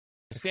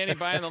standing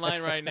by on the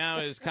line right now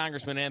is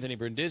Congressman Anthony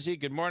Brindisi.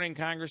 Good morning,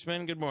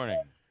 Congressman. Good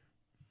morning.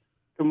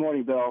 Good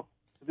morning, Bill.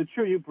 Is it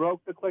true you broke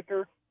the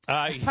clicker?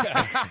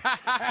 Yeah.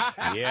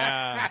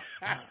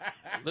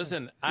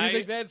 Listen, I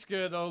think that's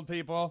good, old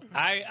people.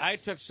 I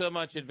took so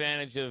much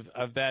advantage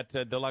of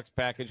that deluxe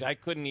package, I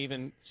couldn't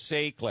even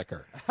say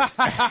clicker.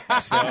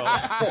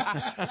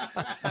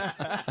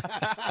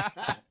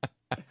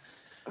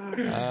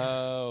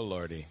 Oh,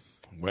 Lordy.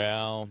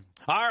 Well,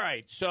 all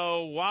right.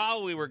 So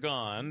while we were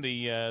gone,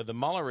 the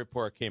Mueller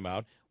report came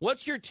out.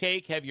 What's your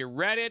take? Have you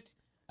read it?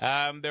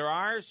 There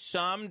are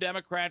some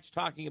Democrats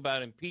talking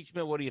about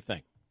impeachment. What do you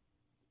think?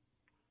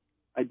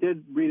 I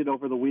did read it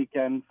over the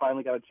weekend.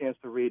 Finally got a chance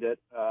to read it.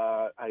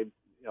 I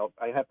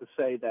have to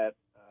say that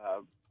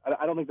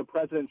I don't think the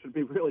president should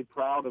be really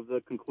proud of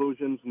the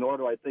conclusions, nor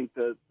do I think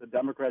the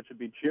Democrats should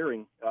be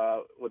cheering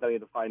with any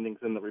of the findings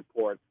in the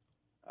report.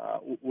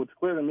 What's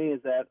clear to me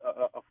is that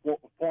a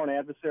foreign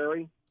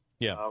adversary,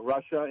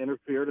 Russia,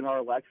 interfered in our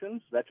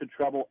elections. That should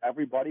trouble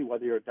everybody,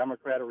 whether you're a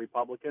Democrat or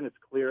Republican. It's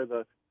clear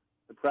the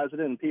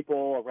president and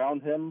people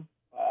around him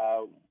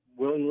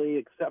willingly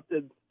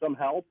accepted some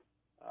help.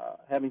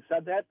 Having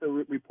said that, the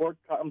report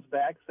comes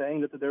back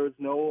saying that there was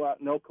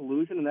no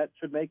collusion, and that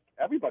should make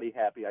everybody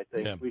happy. I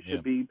think we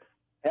should be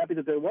happy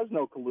that there was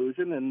no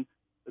collusion. And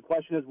the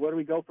question is, where do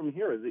we go from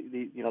here?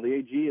 The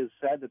AG has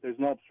said that there's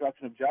no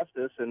obstruction of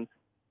justice, and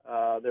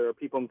there are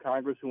people in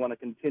Congress who want to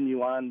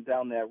continue on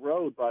down that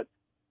road. But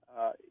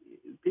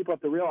people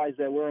have to realize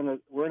that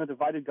we're in a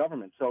divided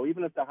government. So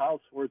even if the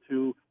House were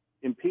to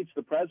impeach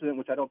the president,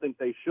 which I don't think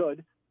they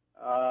should,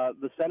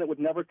 the Senate would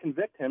never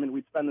convict him, and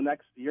we'd spend the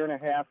next year and a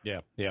half,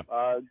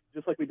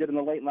 just like we did in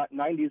the late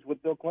 90s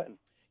with Bill Clinton.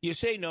 You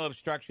say no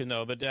obstruction,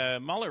 though, but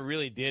Mueller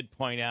really did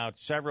point out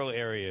several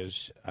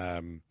areas.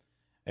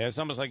 It's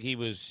almost like he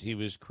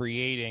was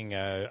creating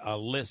a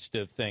list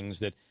of things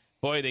that,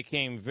 boy, they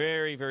came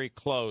very, very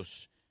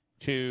close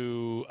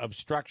to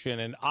obstruction.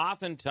 And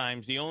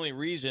oftentimes the only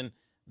reason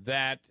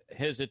that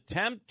his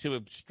attempt to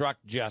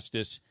obstruct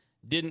justice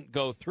didn't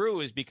go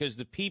through is because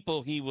the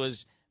people he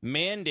was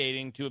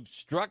mandating to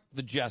obstruct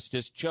the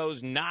justice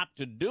chose not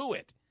to do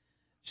it.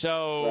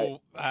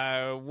 So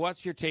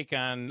what's your take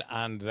on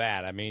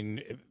that? I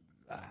mean,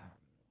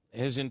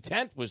 his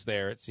intent was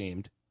there, it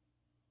seemed.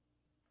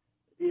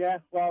 Yeah,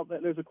 well,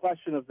 there's a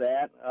question of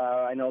that.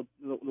 I know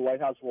the White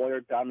House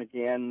lawyer, Don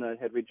McGahn,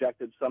 had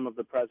rejected some of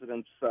the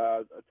president's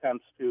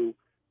attempts to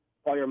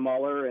fire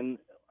Mueller. And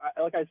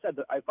like I said,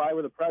 if I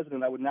were the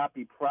president, I would not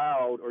be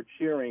proud or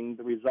cheering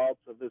the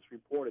results of this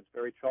report. It's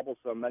very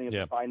troublesome. Many of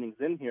the findings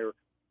in here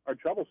are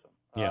troublesome.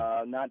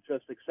 Not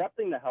just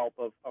accepting the help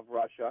of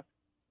Russia,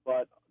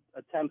 but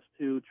attempts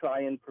to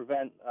try and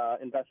prevent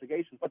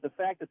investigations. But the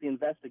fact that the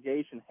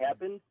investigation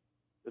happened,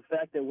 the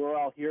fact that we're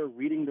all here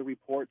reading the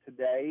report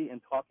today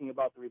and talking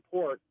about the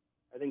report,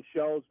 I think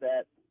shows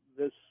that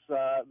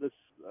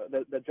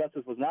that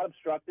justice was not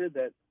obstructed,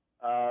 that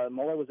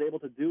Mueller was able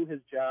to do his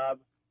job,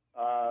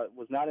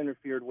 was not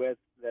interfered with,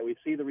 that we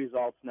see the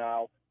results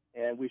now,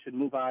 and we should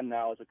move on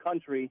now as a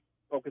country,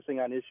 focusing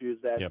on issues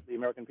that the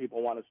American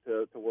people want us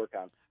to work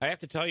on. I have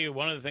to tell you,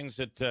 one of the things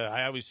that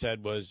I always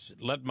said was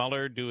let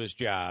Mueller do his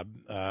job.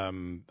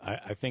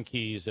 I think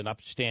he's an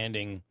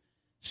upstanding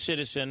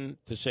citizen,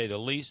 to say the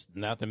least,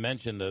 not to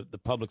mention the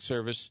public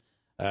service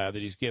that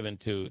he's given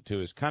to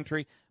his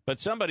country, but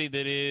somebody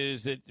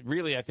that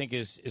really I think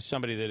is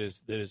somebody that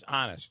is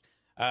honest.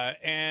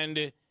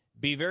 And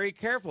be very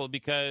careful,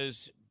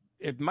 because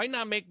it might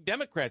not make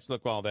Democrats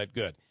look all that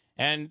good.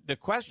 And the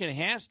question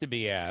has to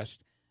be asked,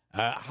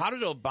 how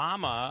did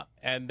Obama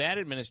and that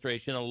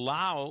administration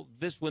allow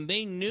this when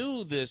they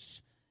knew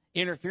this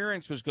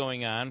interference was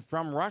going on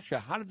from Russia?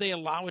 How did they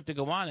allow it to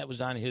go on? That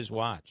was on his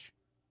watch.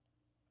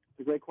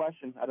 It's a great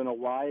question. I don't know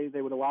why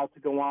they would allow it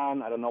to go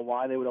on. I don't know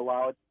why they would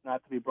allow it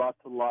not to be brought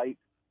to light.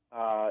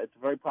 It's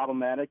very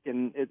problematic,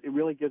 and it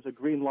really gives a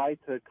green light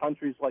to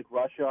countries like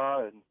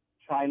Russia and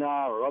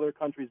China or other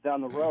countries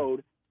down the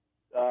road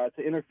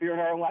to interfere in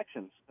our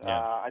elections.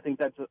 I think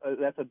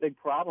that's a big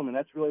problem, and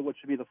that's really what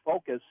should be the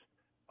focus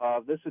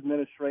of this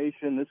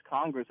administration, this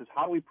Congress, is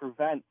how do we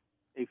prevent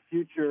a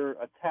future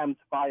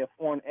attempt by a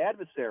foreign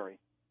adversary,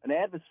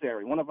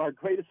 one of our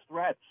greatest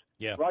threats,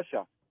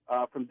 Russia,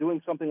 from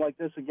doing something like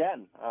this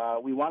again.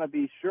 We want to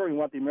be sure, we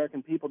want the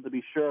American people to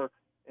be sure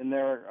in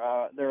their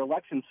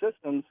election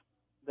systems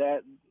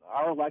that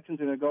our elections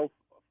are going to go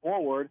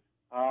forward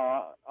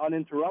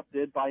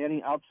uninterrupted by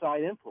any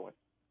outside influence.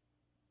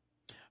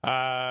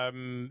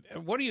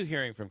 What are you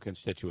hearing from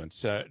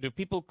constituents? Do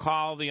people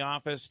call the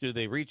office? Do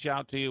they reach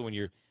out to you when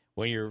you're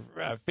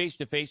face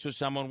to face with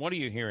someone? What are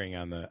you hearing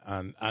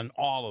on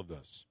all of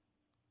this?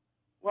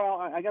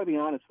 Well, I got to be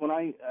honest. When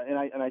I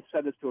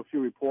said this to a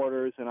few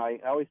reporters, and I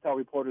always tell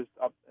reporters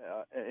up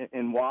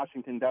in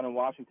Washington, down in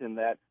Washington,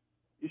 that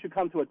you should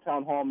come to a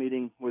town hall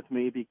meeting with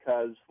me,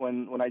 because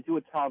when I do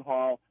a town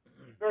hall,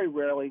 very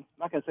rarely, I'm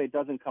not going to say it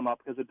doesn't come up,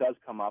 because it does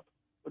come up,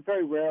 but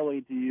very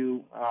rarely do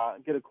you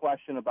get a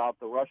question about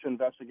the Russia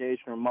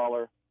investigation or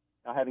Mueller.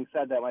 Now, having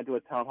said that, when I do a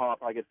town hall, I'll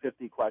probably get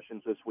 50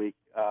 questions this week.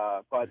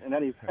 But in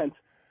any event,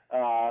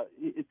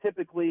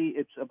 Typically,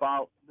 it's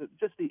about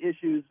just the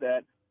issues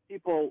that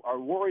people are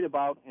worried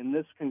about in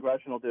this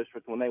congressional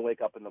district when they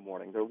wake up in the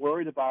morning. They're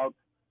worried about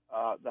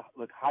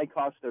the high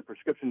cost of their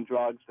prescription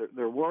drugs.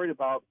 They're worried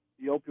about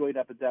the opioid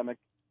epidemic.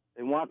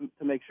 They want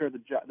to make sure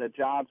that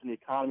jobs and the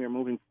economy are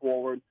moving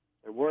forward.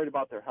 They're worried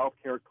about their health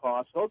care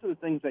costs. Those are the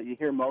things that you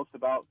hear most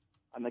about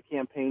on the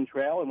campaign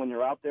trail. And when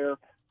you're out there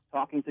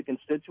talking to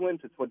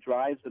constituents, it's what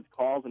drives the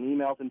calls and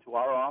emails into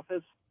our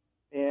office.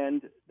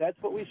 And that's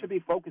what we should be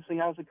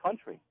focusing on as a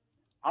country.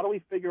 How do we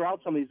figure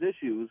out some of these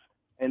issues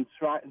and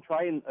try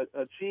and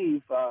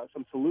achieve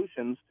some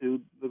solutions to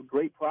the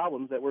great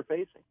problems that we're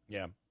facing?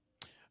 Yeah.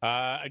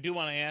 I do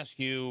want to ask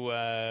you,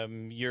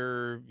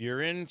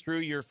 you're in through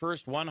your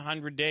first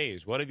 100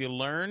 days. What have you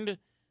learned?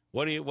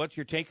 What's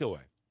your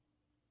takeaway?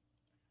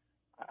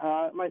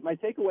 My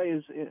takeaway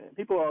is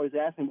people are always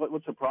asking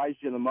what surprised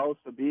you the most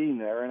of being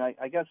there. And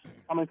I guess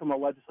coming from a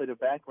legislative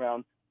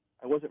background,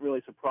 I wasn't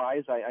really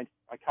surprised. I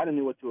kind of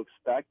knew what to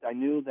expect. I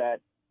knew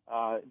that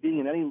being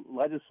in any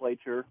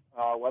legislature,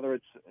 whether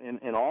it's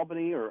in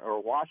Albany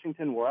or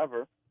Washington,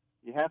 wherever,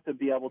 you have to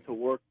be able to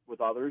work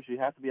with others. You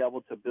have to be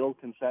able to build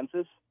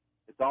consensus.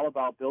 It's all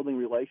about building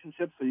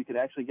relationships so you can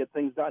actually get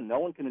things done. No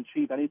one can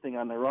achieve anything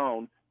on their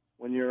own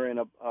when you're in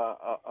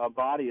a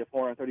body of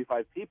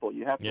 435 people.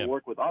 You have to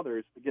work with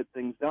others to get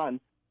things done,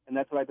 and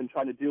that's what I've been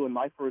trying to do in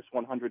my first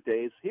 100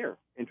 days here,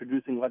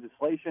 introducing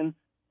legislation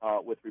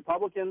with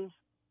Republicans,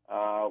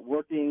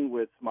 working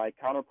with my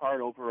counterpart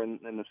over in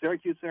the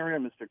Syracuse area,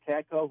 Mr.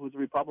 Katko, who's a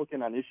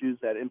Republican, on issues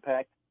that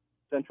impact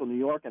central New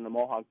York and the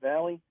Mohawk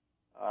Valley.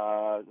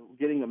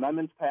 Getting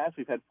amendments passed.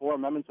 We've had 4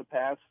 amendments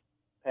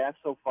passed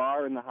so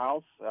far in the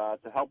House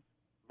to help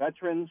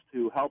veterans,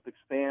 to help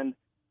expand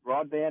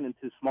broadband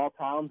into small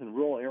towns and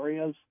rural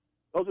areas.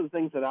 Those are the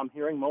things that I'm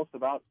hearing most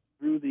about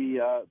through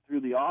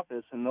the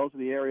office, and those are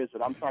the areas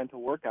that I'm trying to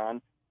work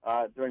on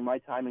during my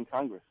time in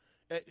Congress.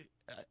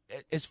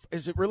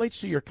 As it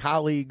relates to your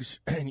colleagues,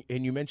 and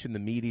you mentioned the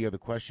media, the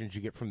questions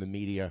you get from the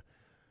media,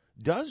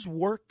 does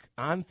work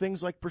on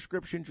things like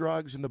prescription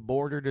drugs and the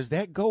border, does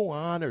that go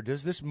on, or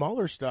does this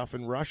Mueller stuff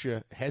in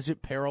Russia, has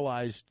it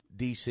paralyzed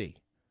D.C.?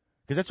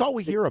 Because that's all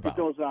we hear about.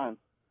 It goes on.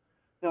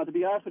 Now, to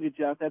be honest with you,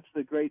 Jeff, that's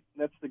the great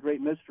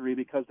mystery,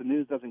 because the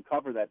news doesn't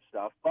cover that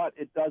stuff. But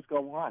it does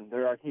go on.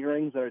 There are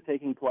hearings that are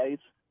taking place,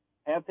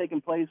 have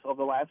taken place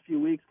over the last few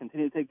weeks,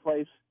 continue to take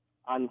place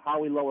on how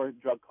we lower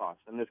drug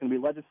costs. And there's going to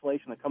be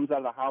legislation that comes out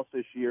of the House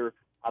this year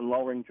on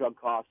lowering drug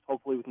costs.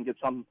 Hopefully we can get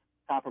some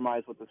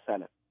compromise with the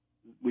Senate.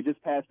 We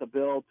just passed a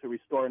bill to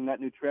restore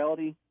net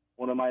neutrality.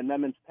 One of my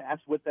amendments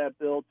passed with that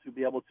bill to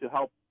be able to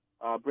help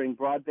bring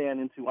broadband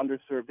into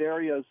underserved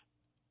areas,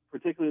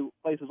 particularly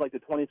places like the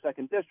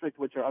 22nd District,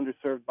 which are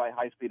underserved by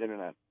high-speed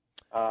internet.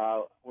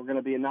 We're going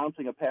to be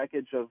announcing a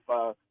package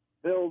of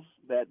bills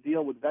that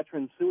deal with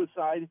veteran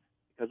suicide,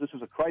 because this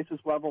is a crisis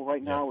level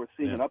right now. We're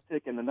seeing an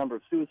uptick in the number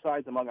of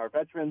suicides among our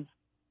veterans,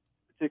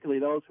 particularly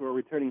those who are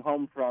returning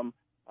home from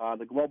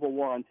the global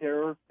war on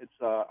terror.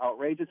 It's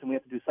outrageous, and we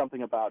have to do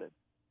something about it.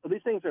 So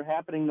these things are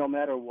happening no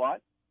matter what,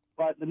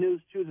 but the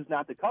news chooses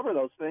not to cover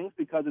those things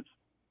because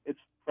it's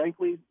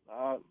frankly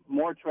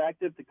more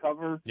attractive to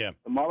cover the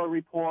Mueller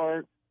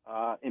report,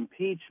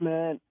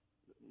 impeachment,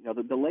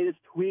 the latest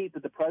tweet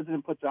that the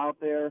president puts out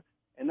there,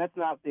 and that's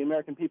not what the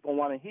American people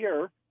want to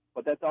hear,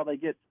 but that's all they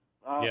get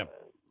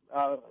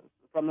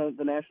from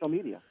the national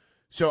media.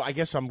 So I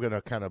guess I'm going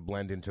to kind of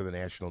blend into the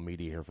national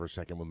media here for a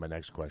second with my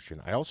next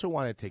question. I also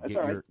wanted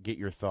to get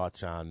your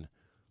thoughts on,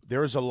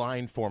 there is a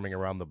line forming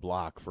around the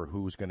block for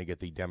who's going to get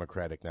the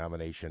Democratic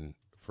nomination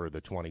for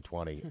the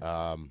 2020.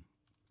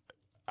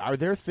 Are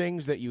there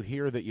things that you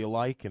hear that you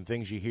like and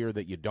things you hear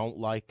that you don't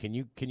like? Can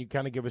you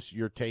kind of give us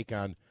your take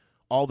on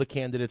all the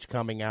candidates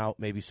coming out,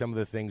 maybe some of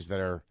the things that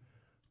are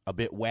a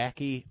bit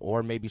wacky,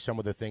 or maybe some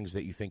of the things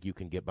that you think you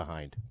can get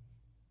behind?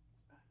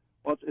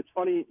 Well, it's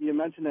funny you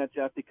mentioned that,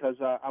 Jeff, because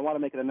I want to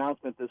make an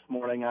announcement this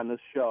morning on this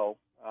show.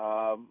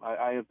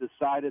 I have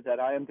decided that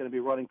I am going to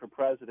be running for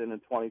president in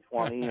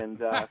 2020,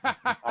 and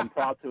I'm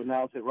proud to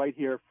announce it right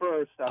here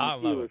first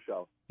on the Keeler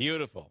Show.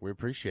 Beautiful. We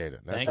appreciate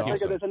it. That's Thank you.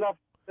 awesome.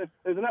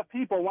 There's enough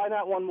people. Why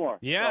not one more?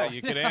 Yeah,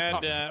 you could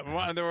add.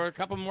 There were a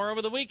couple more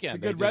over the weekend.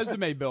 It's a good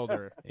resume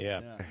builder.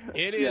 Yeah.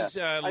 It is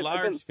a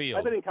large field.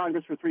 I've been in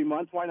Congress for 3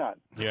 months. Why not?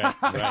 Yeah,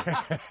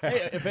 right.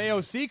 Hey, if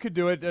AOC could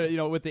do it,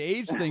 with the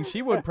age thing,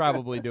 she would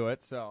probably do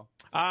it. So.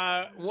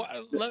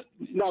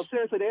 No,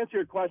 seriously, to answer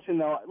your question,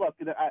 though, look,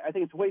 I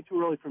think it's way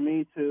too early for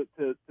me to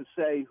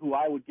say who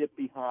I would get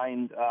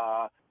behind.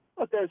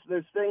 Look,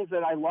 there's things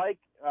that I like,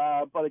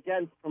 but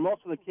again, for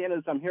most of the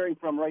candidates I'm hearing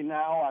from right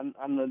now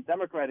on the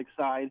Democratic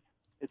side,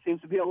 it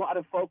seems to be a lot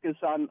of focus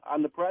on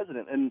the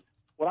president. And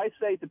what I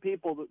say to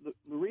people,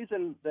 the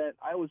reason that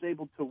I was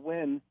able to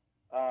win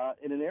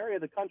in an area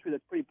of the country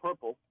that's pretty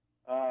purple,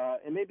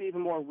 and maybe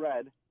even more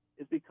red,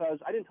 is because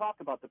I didn't talk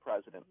about the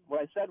president. What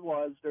I said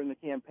was, during the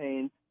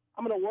campaign,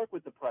 I'm going to work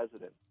with the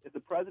president. If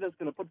the president's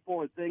going to put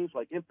forward things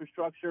like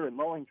infrastructure and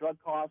lowering drug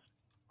costs,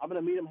 I'm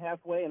going to meet him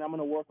halfway, and I'm going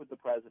to work with the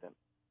president.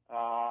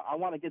 I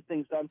want to get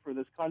things done for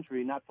this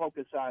country, not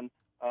focus on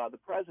the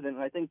president.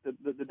 And I think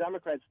the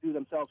Democrats do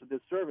themselves a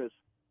disservice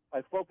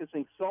by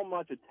focusing so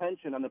much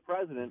attention on the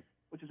president,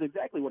 which is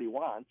exactly what he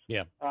wants.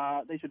 Yeah.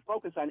 They should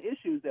focus on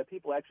issues that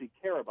people actually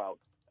care about.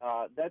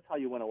 That's how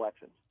you win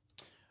elections.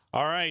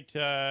 All right.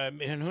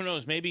 And who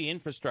knows, maybe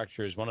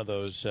infrastructure is one of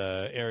those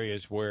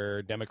areas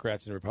where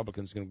Democrats and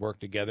Republicans can work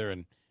together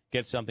and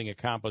get something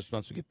accomplished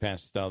once we get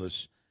past all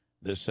this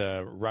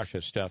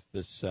Russia stuff,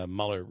 this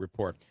Mueller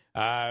report.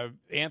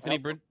 Anthony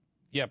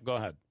go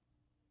ahead.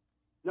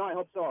 No, I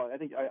hope so.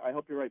 I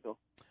hope you're right, Bill.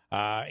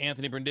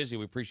 Anthony Brindisi,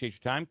 we appreciate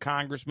your time.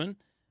 Congressman,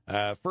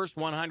 first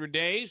 100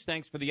 days.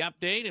 Thanks for the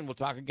update, and we'll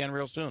talk again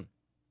real soon.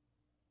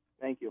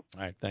 Thank you.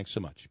 All right. Thanks so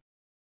much.